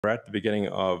We're at the beginning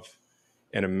of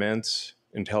an immense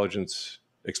intelligence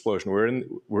explosion.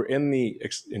 We're in the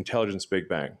intelligence Big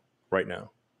Bang right now,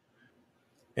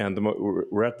 and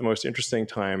we're at the most interesting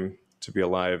time to be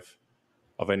alive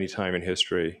of any time in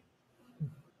history.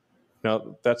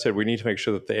 Now, that said, we need to make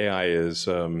sure that the AI is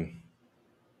a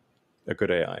good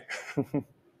AI. I mean,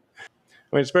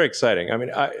 it's very exciting. I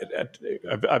mean,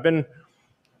 I've been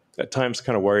at times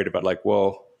kind of worried about, like,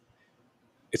 well,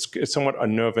 it's somewhat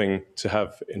unnerving to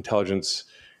have intelligence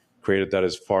created that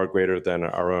is far greater than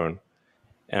our own.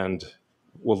 And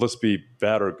will this be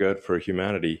bad or good for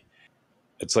humanity?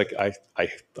 It's like, I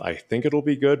think it'll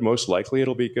be good. Most likely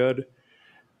it'll be good.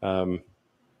 Yeah.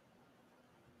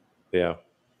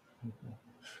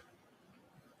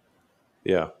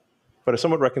 Yeah. But I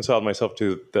somewhat reconciled myself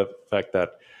to the fact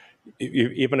that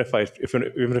even if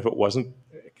it wasn't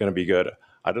going to be good,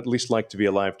 I'd at least like to be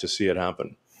alive to see it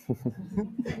happen.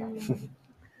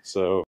 So